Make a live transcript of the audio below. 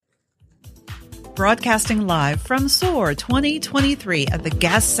Broadcasting live from SOAHR 2023 at the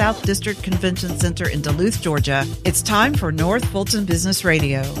Gas South District Convention Center in Duluth, Georgia, it's time for North Fulton Business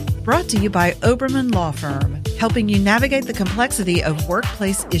Radio. Brought to you by Oberman Law Firm, helping you navigate the complexity of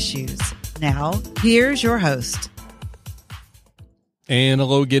workplace issues. Now, here's your host. And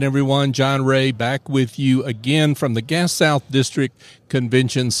hello again, everyone. John Ray back with you again from the Gas South District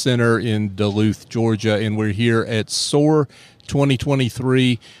Convention Center in Duluth, Georgia. And we're here at SOAHR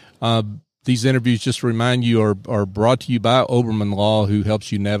 2023. These interviews, just to remind you, are brought to you by Oberman Law, who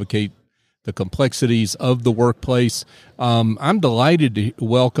helps you navigate the complexities of the workplace. I'm delighted to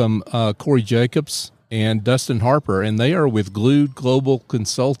welcome Corey Jacobs and Duston Harper, and they are with Glued Global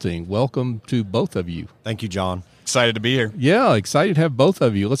Consulting. Welcome to both of you. Thank you, John. Excited to be here. Yeah, excited to have both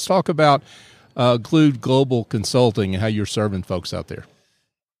of you. Let's talk about Glued Global Consulting and how you're serving folks out there.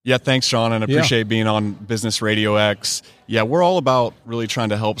 Yeah, thanks, John, and I appreciate being on Business RadioX. Yeah, we're all about really trying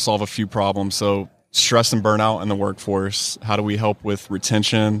to help solve a few problems. So stress and burnout in the workforce. How do we help with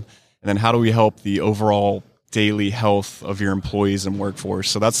retention? And then how do we help the overall daily health of your employees and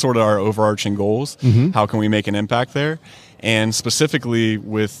workforce? So that's sort of our overarching goals. Mm-hmm. How can we make an impact there? And specifically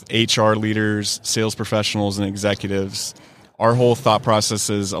with HR leaders, sales professionals, and executives, our whole thought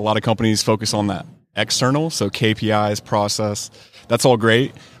process is a lot of companies focus on that external, so KPIs, process. That's all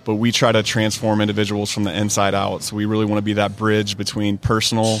great, but we try to transform individuals from the inside out. So we really want to be that bridge between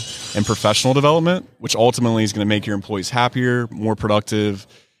personal and professional development, which ultimately is going to make your employees happier, more productive,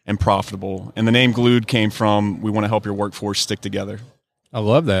 and profitable. And the name Glued came from, we want to help your workforce stick together. I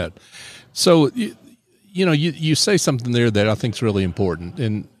love that. So, you say something there that I think is really important,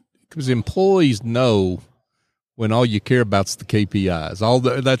 and because employees know when all you care about is the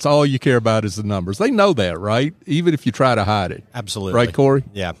KPIs, that's all you care about is the numbers. They know that, right? Even if you try to hide it. Absolutely. Right, Corey?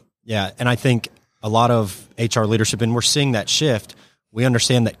 Yeah. And I think a lot of HR leadership, and we're seeing that shift, we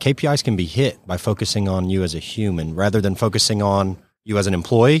understand that KPIs can be hit by focusing on you as a human rather than focusing on you as an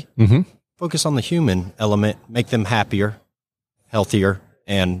employee. Mm-hmm. Focus on the human element, make them happier, healthier,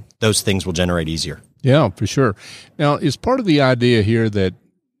 and those things will generate easier. Yeah, for sure. Now, is part of the idea here that,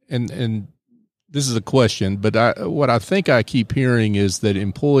 and this is a question, but what I think I keep hearing is that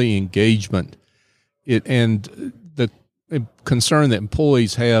employee engagement and the concern that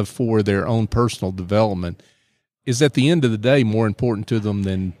employees have for their own personal development is at the end of the day more important to them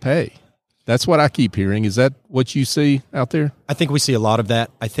than pay. That's what I keep hearing. Is that what you see out there? I think we see a lot of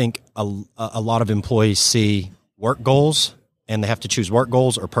that. I think a lot of employees see work goals, and they have to choose work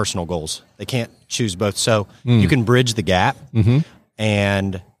goals or personal goals. They can't choose both. So you can bridge the gap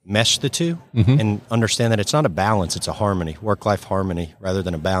and mesh the two and understand that it's not a balance, it's a harmony, work-life harmony rather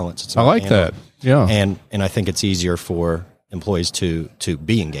than a balance. I like that. Yeah. And I think it's easier for employees to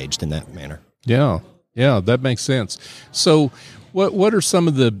be engaged in that manner. Yeah. Yeah, that makes sense. So what are some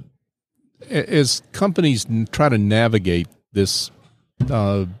of the, as companies try to navigate this,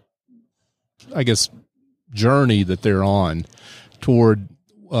 journey that they're on toward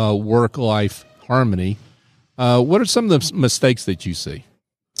work-life harmony, what are some of the mistakes that you see?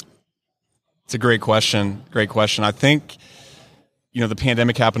 It's a great question. I think, the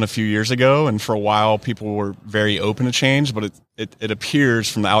pandemic happened a few years ago, and for a while people were very open to change, but it appears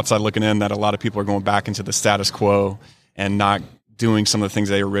from the outside looking in that a lot of people are going back into the status quo and not doing some of the things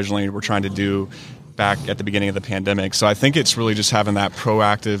they originally were trying to do back at the beginning of the pandemic. So I think it's really just having that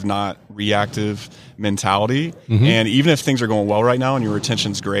proactive, not reactive mentality. Mm-hmm. And even if things are going well right now and your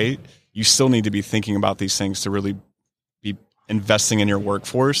retention's great, you still need to be thinking about these things to really be investing in your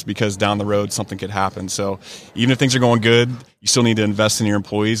workforce, because down the road something could happen. So even if things are going good, you still need to invest in your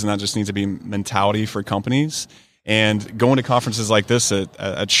employees, and that just needs to be mentality for companies. And going to conferences like this at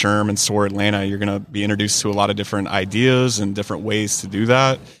SHRM and SOAHR-Atlanta, you're going to be introduced to a lot of different ideas and different ways to do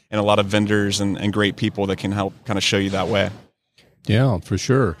that, and a lot of vendors and great people that can help kind of show you that way. Yeah, for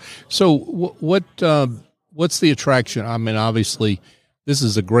sure. So what's the attraction? I mean, obviously, this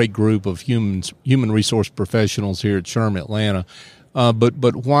is a great group of human resource professionals here at SHRM-Atlanta,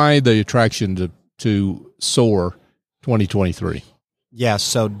 but why the attraction to SOAHR 2023? Yeah,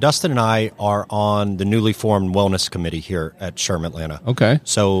 so Dustin and I are on the newly formed wellness committee here at SHRM-Atlanta. Okay.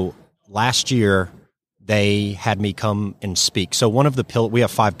 So last year, they had me come and speak. So one of the we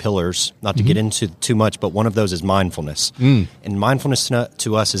have 5 pillars, not to get into too much, but one of those is mindfulness. And mindfulness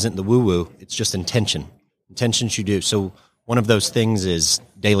to us isn't the woo-woo, it's just intention. Intentions you do. So one of those things is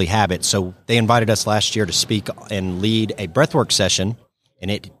daily habits. So they invited us last year to speak and lead a breathwork session, and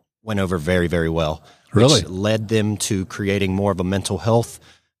it went over very, very well. Really? Which led them to creating more of a mental health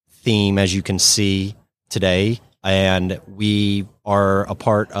theme, as you can see today. And we are a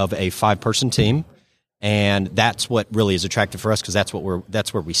part of a 5-person team, and that's what really is attractive for us, because that's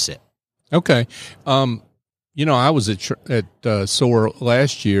where we sit. Okay. I was at SOAHR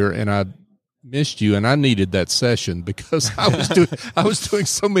last year, and I missed you, and I needed that session because I was doing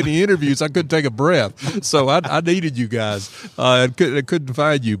so many interviews I couldn't take a breath. So I needed you guys. I couldn't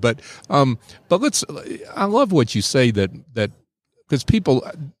find you, but I love what you say that because people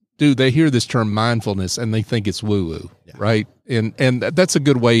they hear this term mindfulness and they think it's woo woo, right? And that's a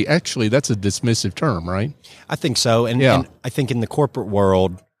good way. Actually, that's a dismissive term, right? I think so, and I think in the corporate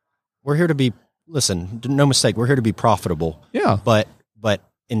world, we're here to be. Listen, no mistake. We're here to be profitable. Yeah, but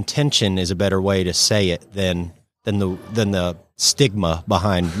intention is a better way to say it than the stigma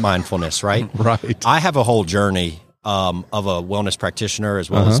behind mindfulness, right? Right. I have a whole journey of a wellness practitioner as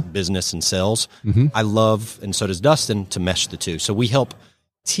well as business and sales. Mm-hmm. I love, and so does Dustin, to mesh the two. So we help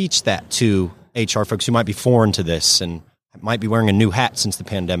teach that to HR folks who might be foreign to this and might be wearing a new hat since the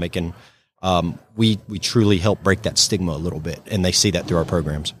pandemic, and we truly help break that stigma a little bit, and they see that through our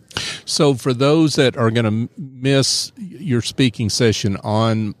programs. So for those that are going to miss your speaking session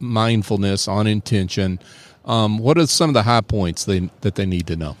on mindfulness, on intention, what are some of the high points that they need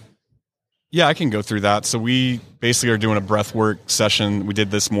to know? Yeah, I can go through that. So we basically are doing a breath work session. We did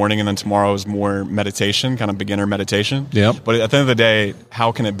this morning, and then tomorrow is more meditation, kind of beginner meditation. Yep. But at the end of the day,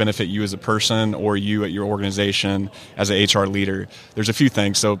 how can it benefit you as a person or you at your organization as an HR leader? There's a few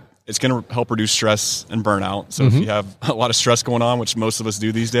things. So it's going to help reduce stress and burnout. So if you have a lot of stress going on, which most of us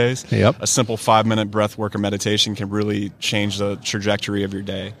do these days, a simple 5-minute breath work or meditation can really change the trajectory of your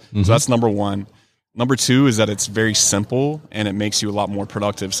day. So that's number one. Number two is that it's very simple and it makes you a lot more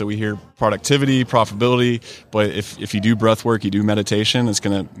productive. So we hear productivity, profitability, but if you do breath work, you do meditation, it's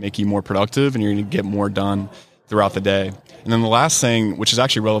going to make you more productive and you're going to get more done throughout the day. And then the last thing, which is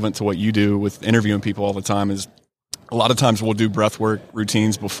actually relevant to what you do with interviewing people all the time, is a lot of times we'll do breath work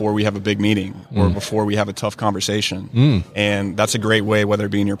routines before we have a big meeting or before we have a tough conversation. And that's a great way, whether it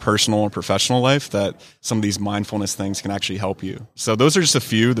be in your personal or professional life, that some of these mindfulness things can actually help you. So those are just a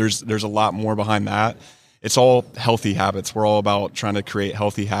few. There's a lot more behind that. It's all healthy habits. We're all about trying to create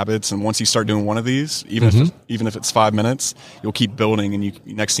healthy habits. And once you start doing one of these, even if it's 5 minutes, you'll keep building. And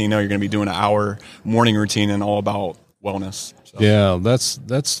next thing you know, you're going to be doing an hour morning routine and all about wellness. So. Yeah,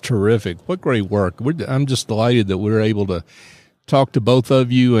 that's terrific. What great work. I'm just delighted that we're able to talk to both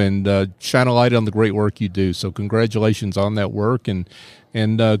of you and shine a light on the great work you do. So congratulations on that work, and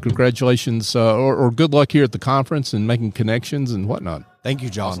congratulations or good luck here at the conference and making connections and whatnot. Thank you,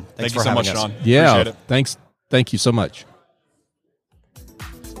 John. Awesome. Thanks Thank you for so much, having us. John. Yeah, appreciate it. Thanks. Thank you so much.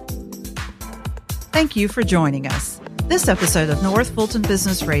 Thank you for joining us. This episode of North Fulton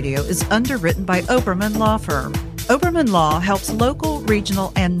Business Radio is underwritten by Oberman Law Firm. Oberman Law helps local,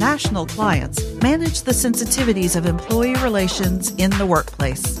 regional, and national clients manage the sensitivities of employee relations in the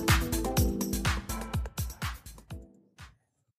workplace.